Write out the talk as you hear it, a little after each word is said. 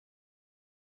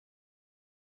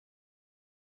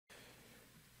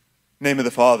In the name of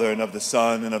the Father, and of the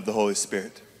Son, and of the Holy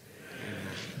Spirit. Amen.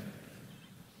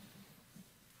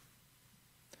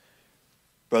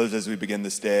 Brothers, as we begin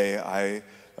this day, I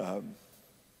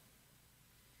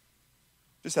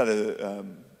just had a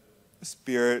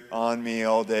spirit on me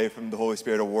all day from the Holy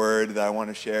Spirit, a word that I want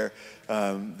to share,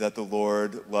 that the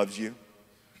Lord loves you,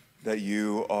 that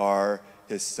you are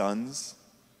his sons,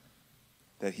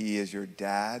 that he is your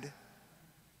dad,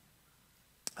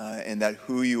 and that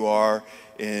who you are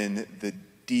in the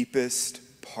deepest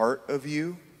part of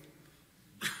you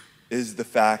is the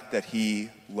fact that he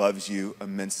loves you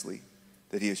immensely,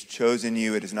 that he has chosen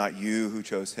you. It is not you who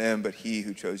chose him, but he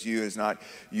who chose you. It is not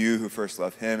you who first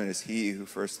loved him, it is he who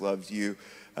first loved you.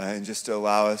 And just to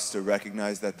allow us to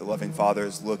recognize that the loving Father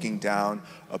is looking down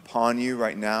upon you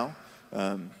right now.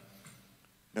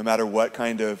 No matter what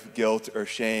kind of guilt or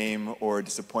shame or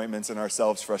disappointments in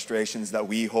ourselves, frustrations that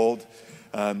we hold,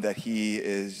 that he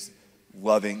is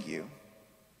loving you.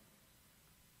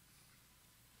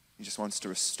 He just wants to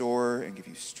restore and give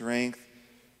you strength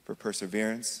for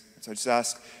perseverance. So I just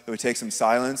ask that we take some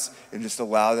silence and just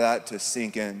allow that to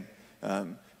sink in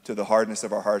to the hardness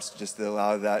of our hearts, just to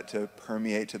allow that to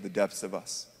permeate to the depths of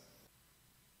us.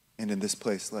 And in this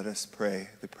place, let us pray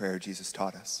the prayer Jesus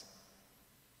taught us.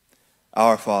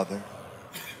 Our Father,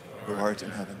 who art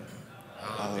in heaven,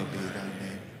 hallowed be thy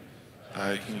name.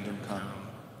 Thy kingdom come,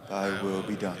 thy will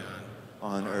be done,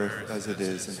 on earth as it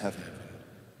is in heaven.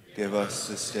 Give us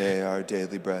this day our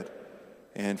daily bread,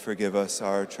 and forgive us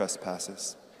our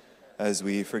trespasses, as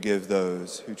we forgive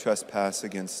those who trespass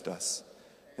against us.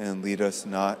 And lead us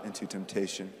not into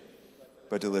temptation,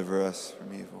 but deliver us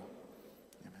from evil.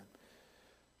 Amen.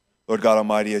 Lord God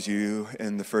Almighty, as you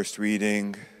in the first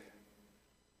reading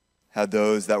had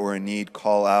those that were in need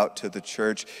call out to the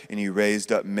church, and you raised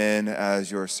up men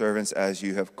as your servants, as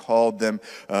you have called them.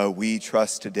 We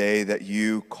trust today that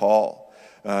you call,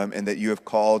 and that you have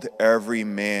called every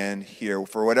man here.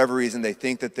 For whatever reason they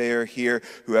think that they are here,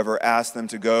 whoever asked them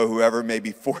to go, whoever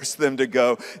maybe forced them to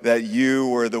go, that you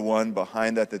were the one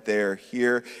behind that they are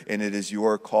here, and it is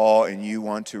your call, and you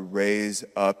want to raise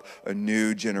up a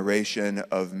new generation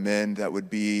of men that would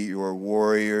be your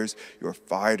warriors, your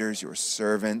fighters, your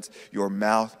servants, your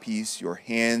mouthpiece, your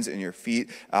hands and your feet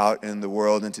out in the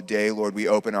world. And today, Lord, we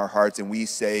open our hearts and we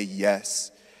say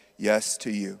yes, yes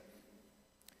to you.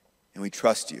 And we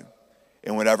trust you.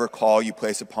 And whatever call you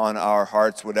place upon our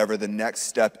hearts, whatever the next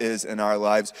step is in our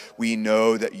lives, we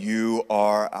know that you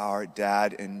are our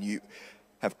dad and you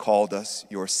have called us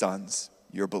your sons,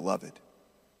 your beloved.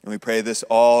 And we pray this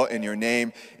all in your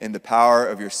name, in the power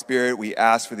of your Spirit. We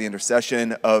ask for the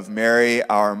intercession of Mary,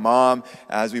 our mom,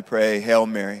 as we pray, Hail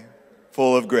Mary,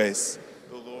 full of grace.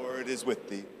 The Lord is with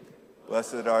thee.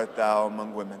 Blessed art thou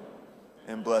among women,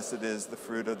 and blessed is the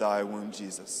fruit of thy womb,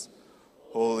 Jesus.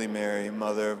 Holy Mary,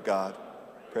 Mother of God,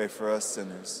 pray for us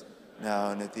sinners, now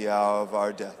and at the hour of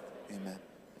our death. Amen.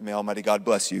 May Almighty God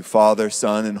bless you, Father,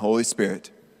 Son, and Holy Spirit.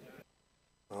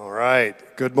 All right.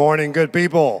 Good morning, good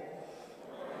people.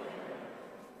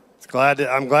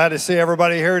 I'm glad to see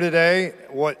everybody here today.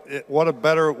 What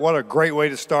a great way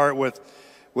to start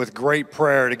with great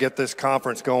prayer to get this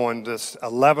conference going, this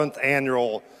 11th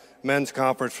annual men's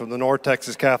conference from the North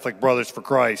Texas Catholic Brothers for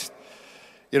Christ.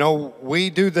 You know, we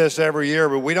do this every year,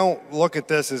 but we don't look at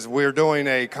this as we're doing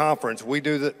a conference. We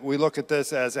look at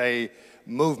this as a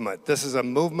movement. This is a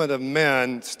movement of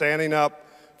men standing up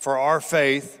for our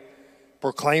faith,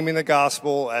 proclaiming the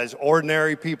gospel as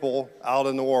ordinary people out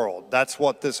in the world. That's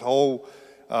what this whole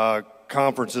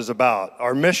conference is about.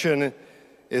 Our mission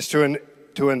is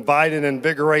to invite and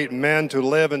invigorate men to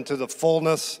live into the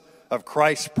fullness of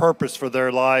Christ's purpose for their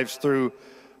lives through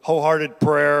wholehearted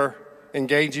prayer,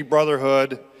 engaging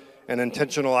brotherhood, and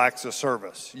intentional acts of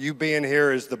service. You being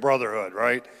here is the brotherhood,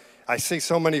 right? I see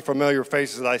so many familiar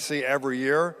faces that I see every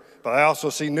year, but I also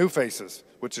see new faces,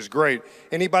 which is great.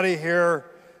 Anybody here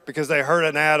because they heard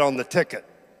an ad on the ticket?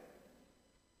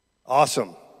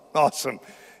 Awesome, awesome.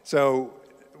 So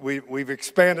we've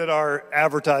expanded our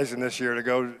advertising this year to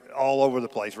go all over the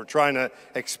place. We're trying to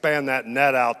expand that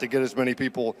net out to get as many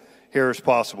people here as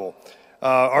possible.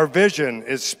 Our vision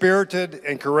is spirited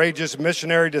and courageous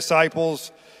missionary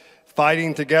disciples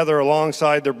fighting together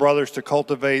alongside their brothers to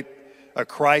cultivate a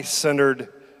Christ-centered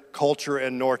culture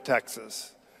in North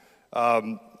Texas.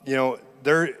 You know,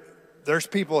 there's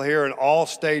people here in all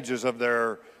stages of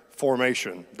their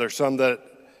formation. There's some that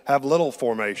have little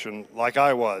formation, like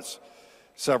I was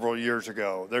several years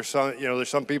ago. There's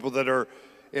some people that are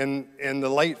in the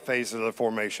late phase of the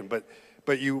formation, but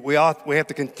we have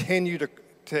to continue to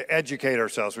educate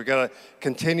ourselves. We've got to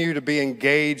continue to be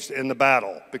engaged in the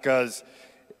battle because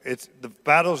the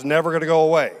battle's never going to go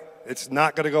away. It's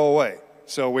not going to go away.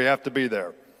 So we have to be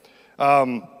there.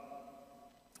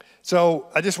 So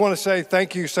I just want to say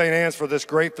thank you, St. Anne's, for this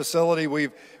great facility.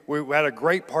 We've had a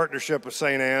great partnership with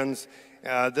St. Anne's.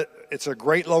 It's a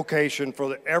great location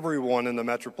for everyone in the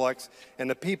Metroplex, and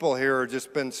the people here have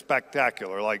just been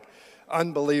spectacular, like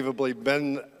unbelievably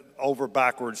bend over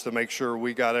backwards to make sure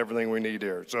we got everything we need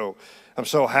here. So I'm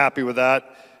so happy with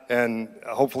that, and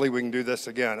hopefully we can do this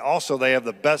again. Also, they have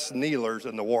the best kneelers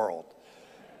in the world.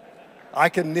 I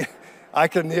can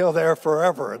kneel there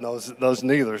forever in those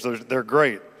kneelers. They're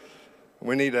great.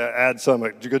 We need to add some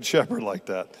Good Shepherd like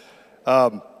that.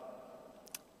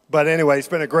 But anyway, it's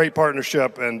been a great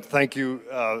partnership, and thank you,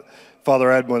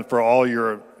 Father Edwin, for all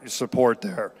your support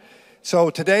there. So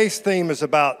today's theme is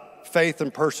about faith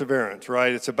and perseverance,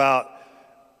 right? It's about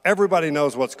everybody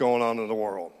knows what's going on in the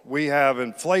world. We have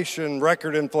inflation,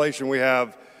 record inflation. We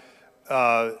have,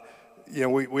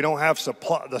 we don't have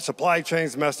the supply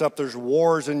chains messed up. There's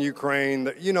wars in Ukraine.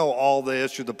 All the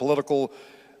issues, the political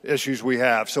issues we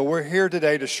have. So we're here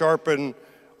today to sharpen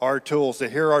our tools, to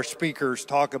hear our speakers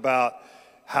talk about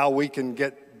how we can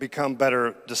become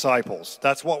better disciples.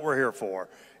 That's what we're here for.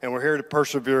 And we're here to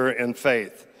persevere in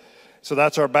faith. So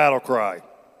that's our battle cry.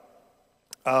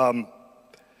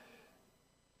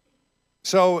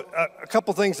 So a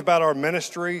couple things about our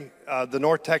ministry, the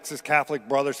North Texas Catholic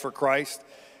Brothers for Christ.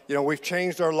 We've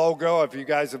changed our logo. If you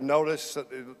guys have noticed,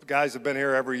 the guys have been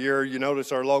here every year, you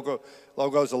notice our logo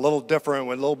is a little different,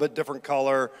 with a little bit different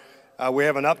color. We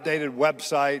have an updated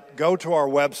website. Go to our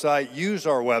website, use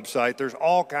our website. There's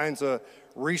all kinds of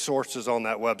resources on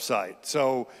that website.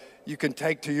 So you can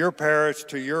take to your parish,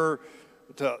 to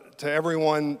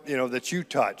everyone that you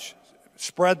touch.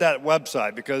 Spread that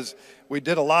website, because we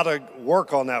did a lot of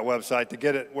work on that website to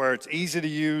get it where it's easy to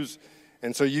use,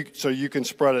 and so you can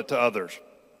spread it to others.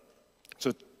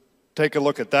 So take a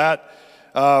look at that.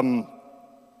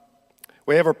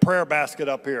 We have a prayer basket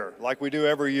up here, like we do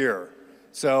every year.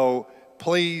 So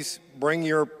please bring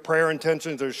your prayer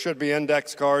intentions. There should be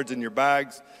index cards in your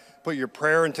bags. Put your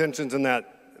prayer intentions in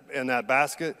that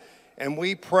basket, and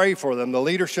we pray for them. The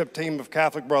leadership team of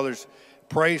Catholic Brothers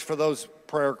prays for those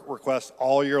prayer requests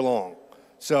all year long.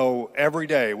 So every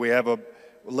day we have a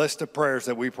list of prayers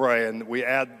that we pray, and we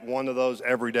add one of those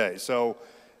every day. So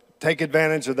take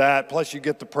advantage of that. Plus, you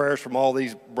get the prayers from all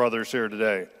these brothers here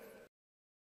today.